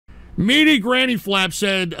Meaty Granny Flap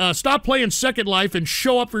said, stop playing Second Life and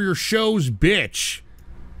show up for your shows, bitch.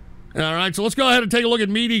 All right, so let's go ahead and take a look at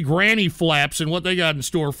Meaty Granny Flaps and what they got in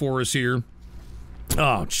store for us here.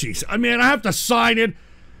 Oh, jeez. I mean, I have to sign in.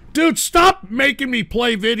 Dude, stop making me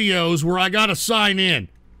play videos where I got to sign in.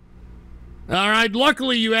 All right,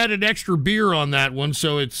 luckily you added extra beer on that one,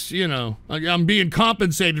 so it's, you know, I'm being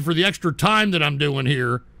compensated for the extra time that I'm doing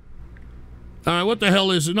here. All right, what the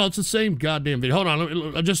hell is it? No, it's the same goddamn video. Hold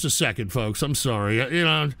on, just a second, folks. I'm sorry. You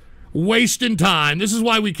know, wasting time. This is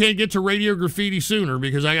why we can't get to Radio Graffiti sooner,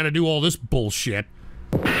 because I got to do all this bullshit.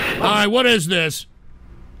 All right, what is this?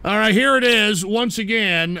 All right, here it is. Once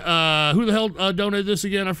again, who the hell donated this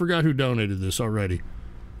again? I forgot who donated this already.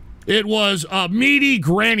 It was Meaty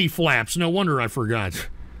Granny Flaps. No wonder I forgot.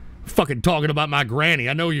 Fucking talking about my granny.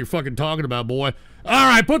 I know what you're fucking talking about, boy. All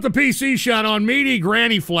right, put the PC shot on. Meaty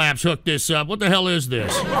Granny Flaps. Hook this up. What the hell is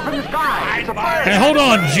this? Hey, hold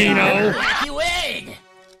on, Gino.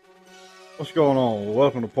 What's going on?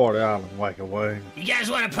 Welcome to Party Island, Wacky Wayne. You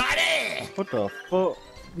guys want to party? What the fuck?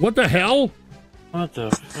 What the hell? What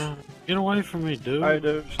the fuck? Get away from me, dude. Hey,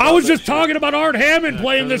 dude. I was just talking about Art Hammond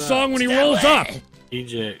playing this song when he rolls up.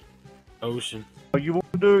 Eject. Ocean. What you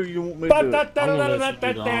want to do? You want me to do it?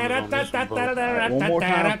 One more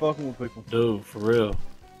time fucking with people. Dude, for real.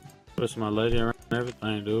 Push my lady around and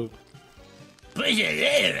everything, dude. Push your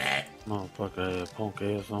lady around? Motherfucker ass, punk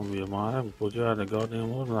ass on me. I haven't put you out of the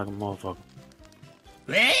goddamn water like a motherfucker.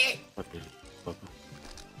 What? Fuck this fucker.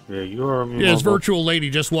 Yeah, you heard me. Yeah, his virtual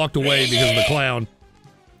lady just walked away because of the clown.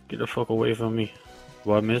 Get the fuck away from me.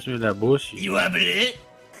 Boy, miss me with that bullshit. You want me to hit?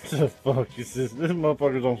 What the fuck is this? This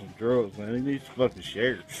motherfucker's on some drugs, man. He needs to fucking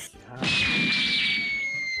share.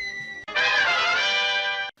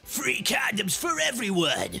 Free condoms for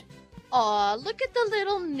everyone. Aw, look at the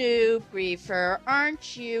little noob reefer.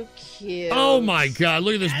 Aren't you cute? Oh my god,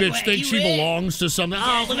 look at this bitch. Thinks she belongs to something.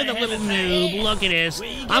 Oh, look at the little noob. Look at this.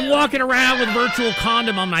 I'm walking around with a virtual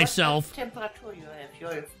condom on myself. What temperature you have?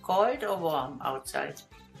 You're cold or warm outside?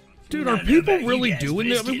 Dude, are people really doing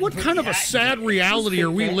this? I mean, what kind of a sad reality are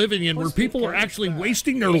we living in where people are actually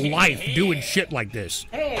wasting their life doing shit like this?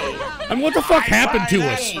 Hey. And what the fuck happened to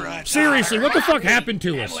us? Seriously, what the fuck happened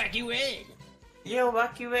to us? You're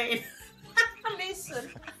Wacky Wayne. Listen.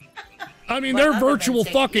 I mean, they're virtual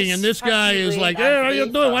fucking, and this guy is like, hey, how you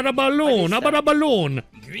doing? What a balloon? How about a balloon?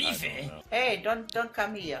 Hey, don't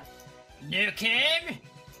come here. No, Kim?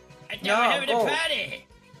 I thought No, we're having a go. party.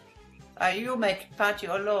 You make party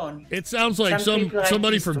alone. It sounds like Some people like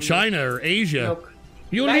somebody this from to me. China or Asia. Look.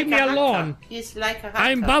 You Like leave me a hacker. alone. He's like a hacker.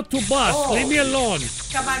 I'm about to bust. Oh. Leave me alone.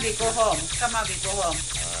 Come on, we go home. Come on, we go home.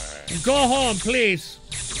 Go home, please.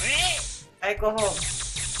 I go home.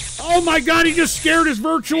 Oh my god, he just scared his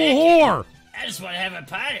virtual whore. I just want to have a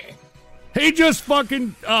party. He just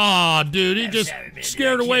fucking, oh dude, he just sorry, baby.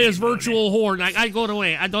 scared away his virtual whore. Like, I go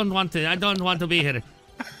away. I don't want to be here.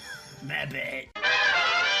 My bad.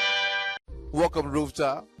 Welcome,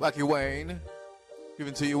 Rooftop. Wacky Wayne.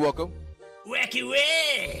 Giving to you, welcome. Wacky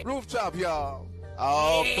Wayne. Rooftop, y'all.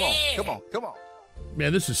 Oh, come on.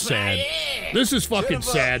 Man, this is sad. This is fucking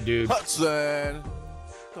Jennifer sad, dude. Hudson.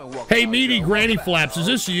 Hey, Meaty Granny Flaps, is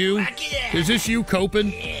this you? Is this you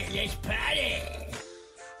coping? Yeah, let's party.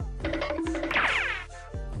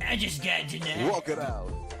 I just got to know. Walk it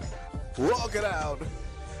out. Walk it out.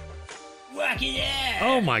 Walk it out.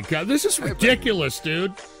 Oh my god, this is ridiculous,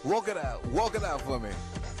 dude. Walk it out. Walk it out for me.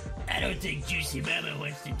 I don't think Juicy Mama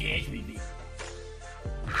wants to dance with me.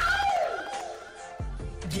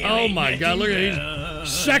 Oh my god, look at these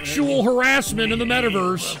sexual harassment in the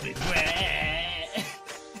metaverse.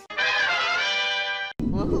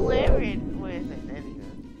 Well, hilarious. Where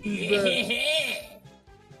is it?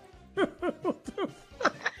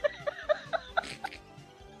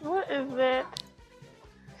 What is that?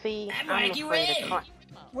 See, I'm I'm Wacky afraid Wayne. of con-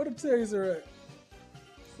 Where the taser at?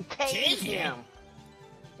 Take him.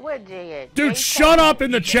 Where Jay at? Dude, Jay, shut up in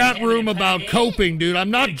the chat room about coping, dude. I'm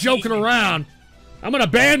not joking around. I'm gonna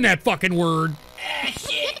ban that fucking word. I'd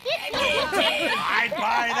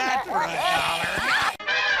buy that for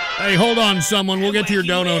 $1. Hey, hold on, someone. We'll get to your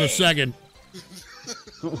dono in a second.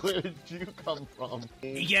 Where did you come from?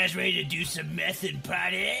 You guys ready to do some meth and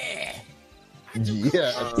party?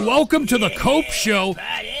 Yeah. Welcome to the Cope Show.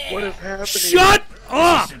 What is happening? Shut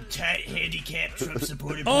up! Some tight handicapped Trump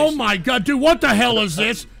supported. Oh my god, dude, what the hell is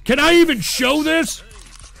this? Can I even show this?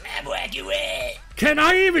 I'm Wacky Wayne. Can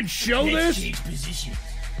I even show Let's this? change position.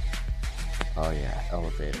 Oh yeah,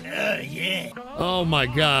 elevator. Oh yeah. Oh my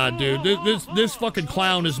god, dude. This fucking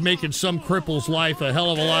clown is making some cripple's life a hell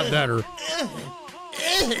of a lot better.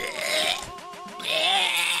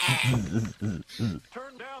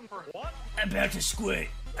 Turn down I'm about to squirt.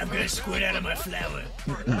 I'm gonna squirt out of my flower.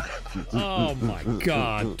 Oh my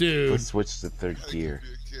god, dude. Let's switch to third gear.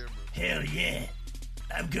 Hell yeah.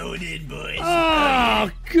 I'm going in, boys. Oh,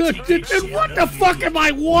 good. Dude, what the fuck am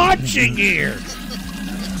I watching here?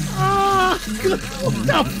 Oh, good. What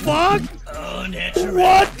the fuck? Oh, natural.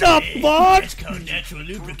 What the fuck? That's called natural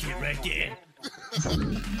lubricant right there.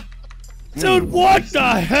 Dude, what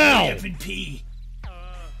the hell? Hurry up and pee.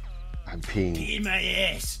 I'm peeing. Pee in my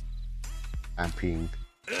ass. I'm peeing.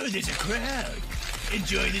 Oh, there's a crowd.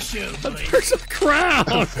 Enjoy the show, boys. There's a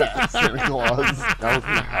crowd. Santa Claus. Now we're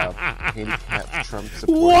gonna have handicapped Trump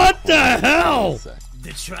supporting. What the hell?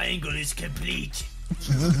 The triangle is complete.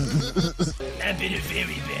 I've been a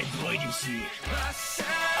very bad boy this year.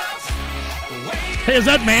 Hey, is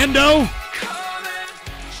that Mando?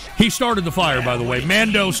 He started the fire, by the way.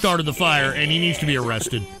 Mando started the fire, and he needs to be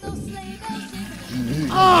arrested.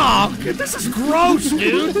 Oh, this is gross,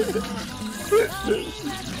 dude.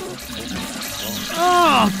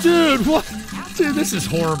 Oh, dude, what? Dude, this is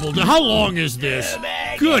horrible. Dude, how long is this?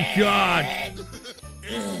 Good God.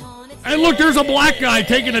 Hey, look, there's a black guy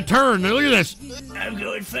taking a turn. Look at this. I'm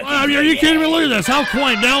going fucking. Are you kidding me? Look at this. How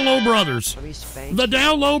quaint. Down Low Brothers. Let me spank. The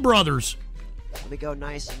Down Low Brothers. Let me go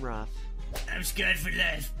nice and rough. I'm scared for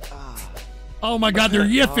life. Oh my God, they're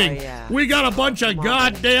yiffing. Oh, yeah. We got a bunch of Come on.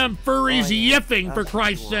 goddamn furries Oh, yeah. yiffing, for That's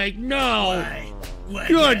Christ's what you sake. No. Why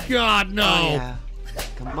Good not? God, no. Oh, yeah.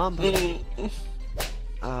 Come on, buddy. Oh,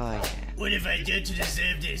 yeah. What have I done to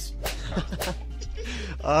deserve this?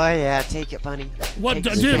 Oh, yeah. Take it, bunny. What,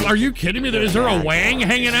 Take dude, it. are you kidding me? Is there a wang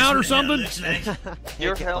hanging out or something? Looks like.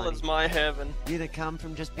 Your Take it, hell bunny. is my heaven. You that come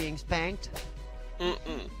from just being spanked?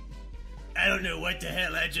 I don't know what the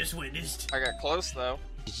hell I just witnessed. I got close though.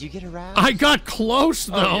 Did you get aroused? I got close,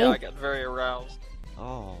 though. Oh yeah, I got very aroused.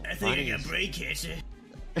 Oh, I think I bunnies. got brain cancer.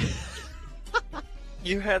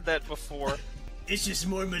 You had that before. It's just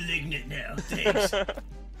more malignant now. Thanks.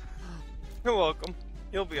 You're welcome.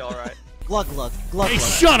 You'll be alright. Glug, glug, glug, Hey, glug.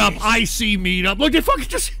 shut up, IC meetup. Look,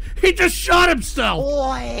 he just shot himself.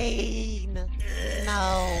 Wayne!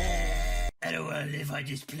 No. I don't want to live on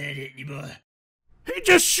this planet anymore. He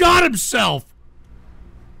just shot himself.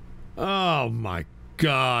 Oh my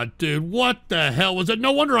God, dude. What the hell was it?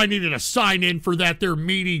 No wonder I needed to sign in for that there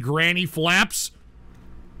meaty granny flaps.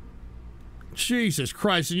 Jesus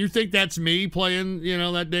Christ. And you think that's me playing, you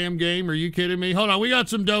know, that damn game? Are you kidding me? Hold on. We got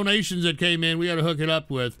some donations that came in. We got to hook it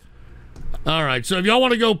up with. All right. So if y'all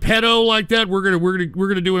want to go pedo like that, we're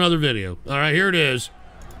gonna do another video. All right, here it is.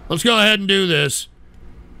 Let's go ahead and do this.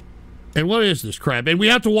 And what is this crap? And we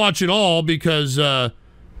have to watch it all because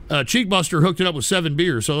Cheekbuster hooked it up with 7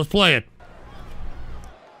 beers. So let's play it.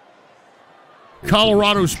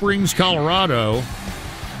 Colorado Springs, Colorado.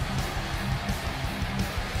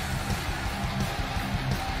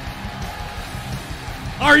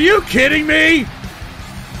 Are you kidding me?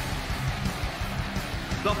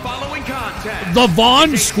 The following contest. The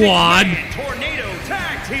Vaughn is a Squad. six-man tornado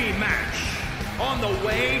tag team match. On the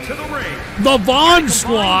way to the ring. The Vaughn At a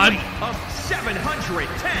Squad. combined weight of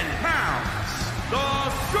 710 pounds. The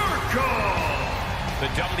Circle. The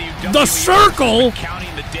WWE The Circle?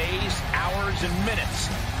 counting the days, hours, and minutes.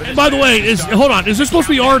 And by the way, hold on. Is this supposed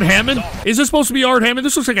to be Art Hammond? Is this supposed to be Art Hammond?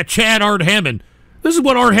 This looks like a Chad Art Hammond. This is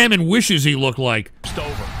what Art Hammond wishes he looked like.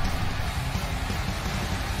 Over.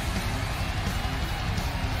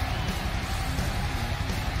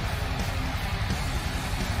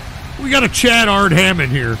 We got a Chad Art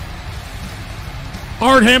Hammond here.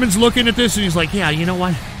 Art Hammond's looking at this and he's like, yeah, you know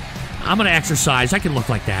what? I'm going to exercise. I can look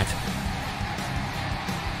like that.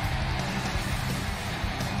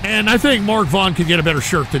 And I think Mark Vaughn could get a better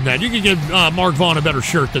shirt than that. You could give Mark Vaughn a better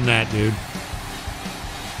shirt than that, dude.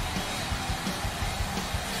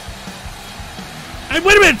 Hey,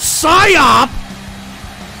 wait a minute, PSYOP?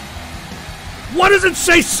 What does it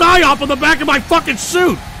say PSYOP on the back of my fucking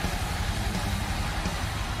suit?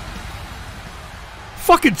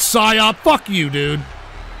 Fucking PSYOP, fuck you, dude.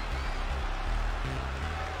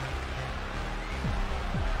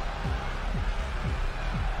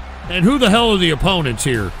 And who the hell are the opponents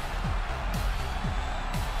here?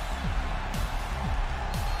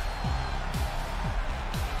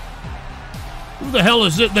 Who the hell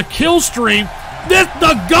is it? The kill stream? The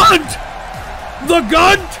Gunt! The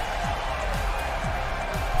Gunt?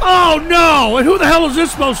 Oh no! And who the hell is this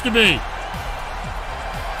supposed to be?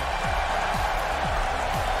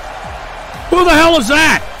 Who the hell is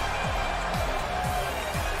that?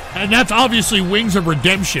 And that's obviously Wings of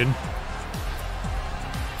Redemption.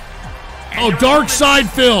 Oh, Dark Side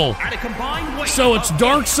Phil. So it's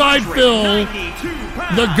Dark Side Phil,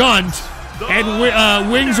 the Gunt,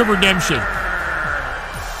 and Wings of Redemption.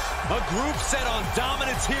 A group set on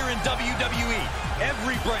dominance here in WWE.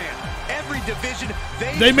 Every brand, every division,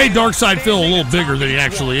 they made Darkside Phil a little bigger than he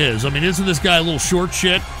actually is. I mean, isn't this guy a little short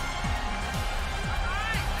shit?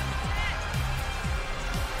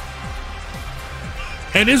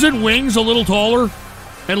 And isn't Wings a little taller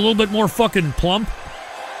and a little bit more fucking plump?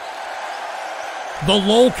 The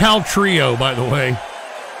Lol-Cal Trio, by the way.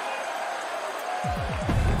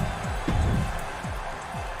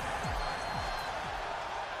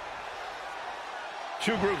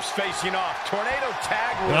 Two groups facing off. Tornado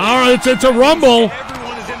tag. All right, it's a rumble.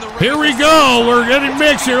 Here we go. We're getting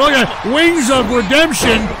mixed here. Look at Wings of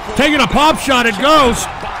Redemption taking a pop shot at Ghost.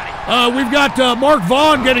 We've got Mark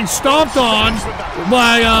Vaughn getting stomped on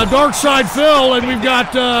by Darkside Phil, and we've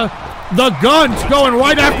got the Gunt going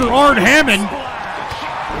right after Art Hammond.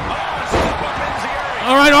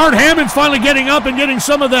 All right, Art Hammond's finally getting up and getting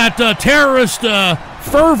some of that terrorist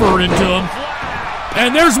fervor into him.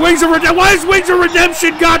 And there's Wings of Redemption. Why has Wings of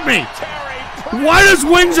Redemption got me? Why does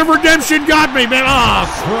Wings of Redemption got me, man? Oh,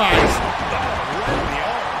 Christ.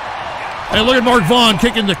 Hey, look at Mark Vaughn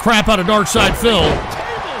kicking the crap out of Darkside Phil.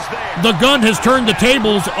 The Gun has turned the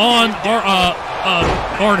tables on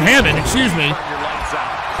Art Hammond, excuse me.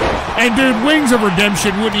 And, dude, Wings of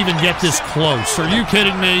Redemption wouldn't even get this close. Are you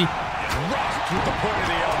kidding me?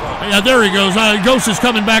 Yeah, there he goes. Ghost is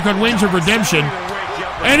coming back on Wings of Redemption.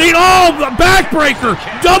 And backbreaker,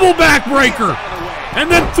 double backbreaker, and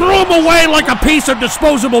then threw him away like a piece of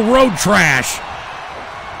disposable road trash.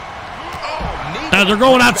 Now they're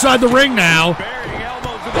going outside the ring now.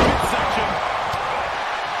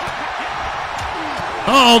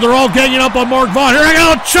 Uh-oh, they're all ganging up on Mark Vaughn. Here I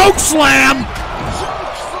go, choke slam!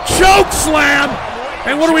 Choke slam!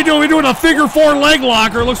 And what are we doing? We're doing a figure four leg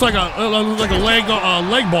lock, or it looks like a leg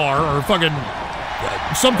bar, or fucking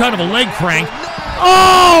some kind of a leg crank.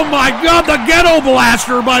 Oh my God, the Ghetto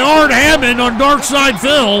Blaster by Art Hammond on Darkside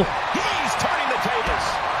Phil. He's turning the tables.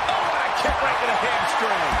 Oh, a kick right to the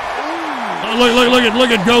hamstring.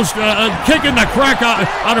 Look at Ghost kicking the crack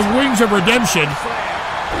out of Wings of Redemption.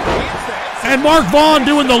 And Mark Vaughn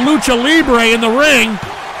doing the Lucha Libre in the ring.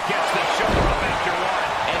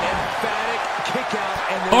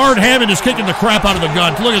 Art Hammond is kicking the crap out of the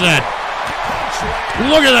Gun. Look at that.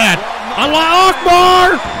 Look at that. Allah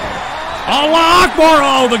Akbar! Allah Akbar!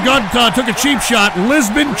 Oh, the Gun took a cheap shot.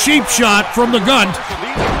 Lisbon cheap shot from the Gun.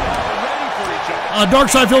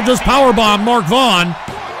 Darkside Phil just powerbombed Mark Vaughn.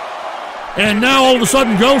 And now all of a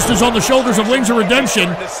sudden Ghost is on the shoulders of Wings of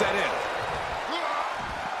Redemption.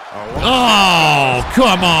 Oh,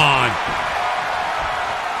 come on.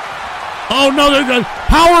 Oh, no, there's a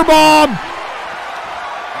powerbomb.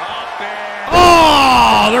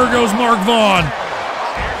 Oh, there goes Mark Vaughn.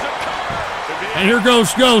 And here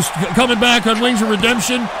goes Ghost coming back on Wings of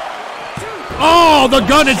Redemption. Oh, the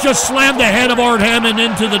Gun has just slammed the head of Art Hammond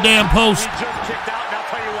into the damn post.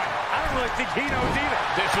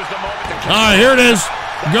 All right, here it is.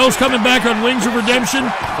 Ghost coming back on Wings of Redemption.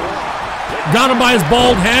 Got him by his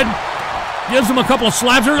bald head. Gives him a couple of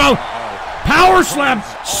slaps. Here we go. Power slam.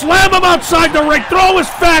 Slam him outside the ring. Throw his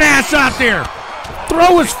fat ass out there.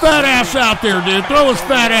 Throw his fat ass out there, dude. Throw his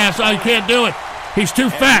fat ass. I can't do it. He's too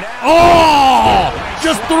fat. Oh!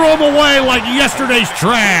 Just threw him away like yesterday's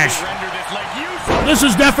trash. This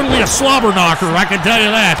is definitely a slobber knocker, I can tell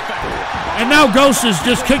you that. And now Ghost has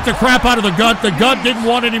just kicked the crap out of the Gut. The Gut didn't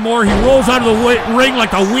want anymore. He rolls out of the ring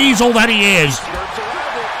like the weasel that he is.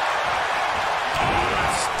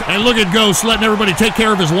 And look at Ghost letting everybody take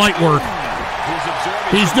care of his light work.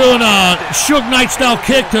 He's doing a Suge Knight-style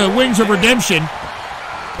kick to Wings of Redemption.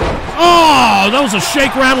 Oh, that was a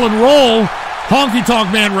shake, rattle, and roll. Honky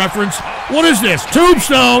Tonk Man reference. What is this?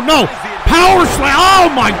 Tombstone? No. Power slam. Oh,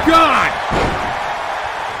 my God.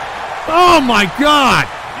 Oh, my God.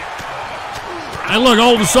 And look,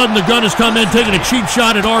 all of a sudden, the Gun has come in taking a cheap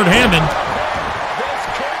shot at Art Hammond.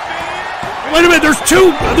 Wait a minute. There's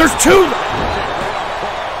two.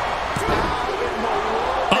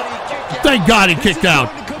 Thank God he kicked out.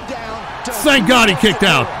 Thank God he kicked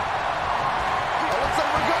out.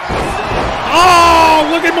 Oh,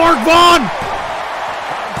 look at Mark Vaughn.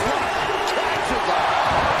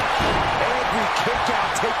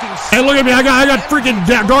 Hey, look at me. I got freaking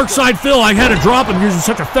Darkside Phil. I had to drop him because he's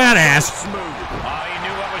such a fat ass.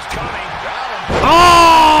 Oh!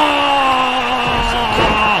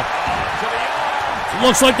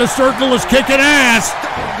 Looks like the Circle is kicking ass.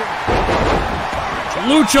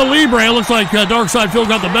 Lucha Libre. It looks like Darkside Phil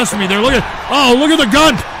got the best of me there. Look at the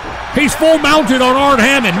Gun. He's full mounted on Art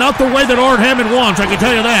Hammond. Not the way that Art Hammond wants, I can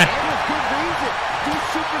tell you that.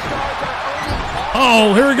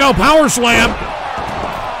 Oh, here we go. Power slam.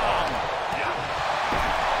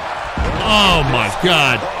 Oh, my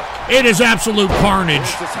God. It is absolute carnage.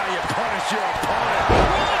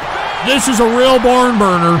 This is a real barn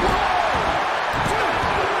burner.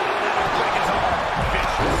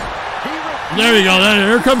 There you go.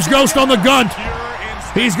 Here comes Ghost on the Gunt.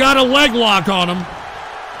 He's got a leg lock on him.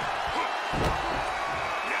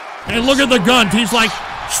 And look at the Gunt. He's like,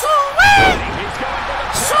 sweet!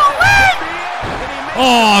 Sweet!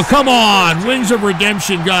 Oh, come on. Wings of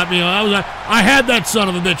Redemption got me. I had that son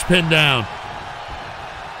of a bitch pinned down.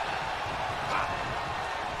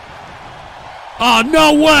 Oh,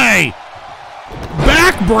 no way!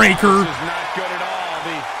 Backbreaker.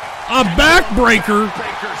 A backbreaker.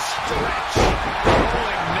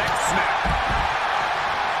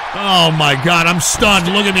 Oh my God, I'm stunned.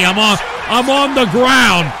 Look at me. I'm on the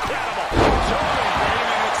ground.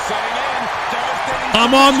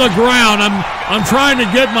 I'm on the ground. I'm trying to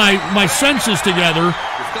get my senses together.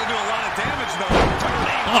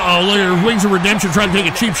 Uh-oh, look at Wings of Redemption trying to take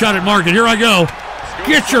a cheap shot at Mark. And here I go.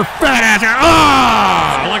 Get your fat ass out.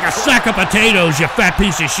 Ah! Like a sack of potatoes, you fat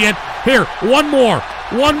piece of shit. Here, one more.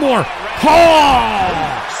 One more.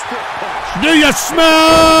 Oh! Do you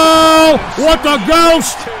smell what the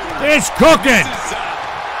Ghost is cooking?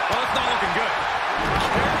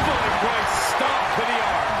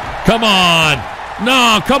 Come on.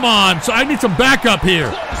 No, come on. So I need some backup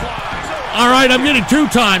here. All right, I'm getting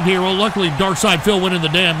two-timed here. Well, luckily, Darkside Phil went in the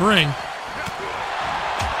damn ring.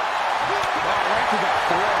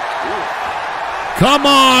 Come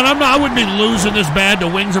on, I wouldn't be losing this bad to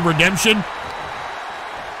Wings of Redemption.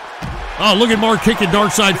 Oh, look at Mark kicking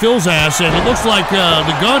Darkside Phil's ass, and it looks like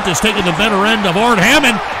the Gunt is taking the better end of Art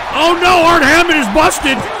Hammond. Oh no, Art Hammond is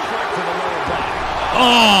busted.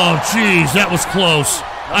 Oh, jeez, that was close.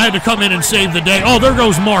 I had to come in and save the day. Oh, there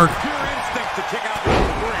goes Mark.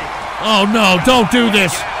 Oh no, don't do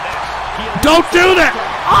this. Don't do that.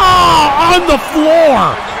 Oh, on the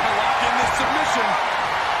floor.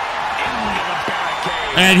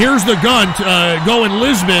 And here's the Gunt going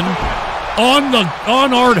Lisbon on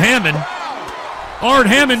Art Hammond. Art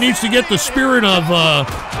Hammond needs to get the spirit of Allah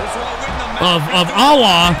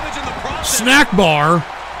snack bar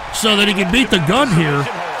so that he can beat the Gunt here.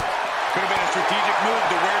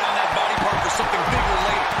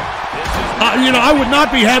 You know, I would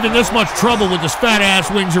not be having this much trouble with this fat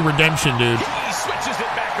ass Wings of Redemption, dude.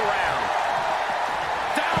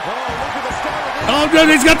 Oh,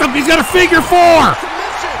 dude, he's got a figure four.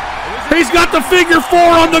 He's got the figure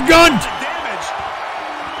four on the Gunt.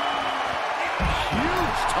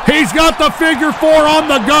 He's got the figure four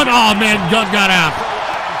on the Gunt. Oh, man, Gunt got out.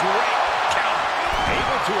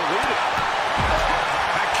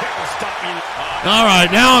 All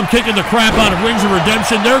right, now I'm kicking the crap out of Wings of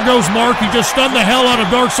Redemption. There goes Mark. He just stunned the hell out of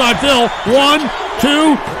Darkside Phil. 1,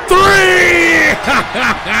 2, 3.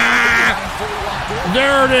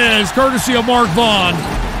 There it is, courtesy of Mark Vaughn.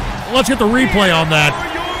 Let's get the replay on that.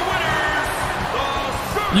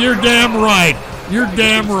 You're damn right. You're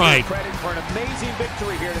damn right.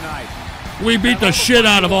 We beat the shit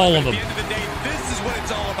out of all of them. At the end of the day, this is what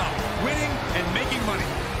it's all about. Winning and making money.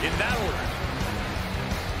 In that order.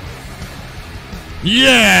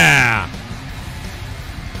 Yeah!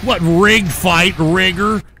 What, rig fight,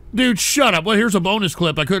 rigger? Dude, shut up. Well, here's a bonus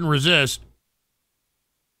clip I couldn't resist.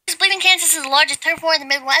 Bleeding Kansas is the largest turf war in the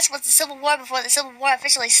Midwest. Was the Civil War before the Civil War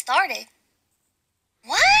officially started.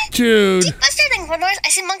 What? Dude. Buster than North. I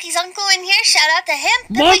see Monkey's uncle in here. Shout out to him.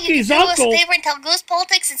 Monkey's uncle? Do us a favor and tell Ghost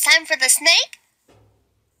Politics it's time for the snake.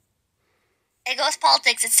 Hey, Ghost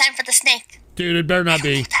Politics, it's time for the snake. Dude, it better not be.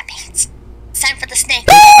 I don't know what that means. It's time for the snake.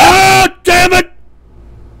 Oh, damn it!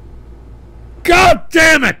 God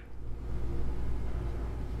damn it!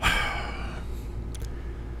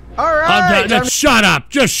 All right. Shut up.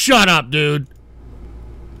 Just shut up, dude.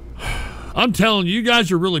 I'm telling you, you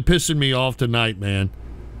guys are really pissing me off tonight, man.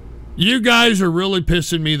 You guys are really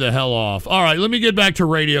pissing me the hell off. All right, let me get back to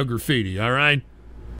Radio Graffiti, all right?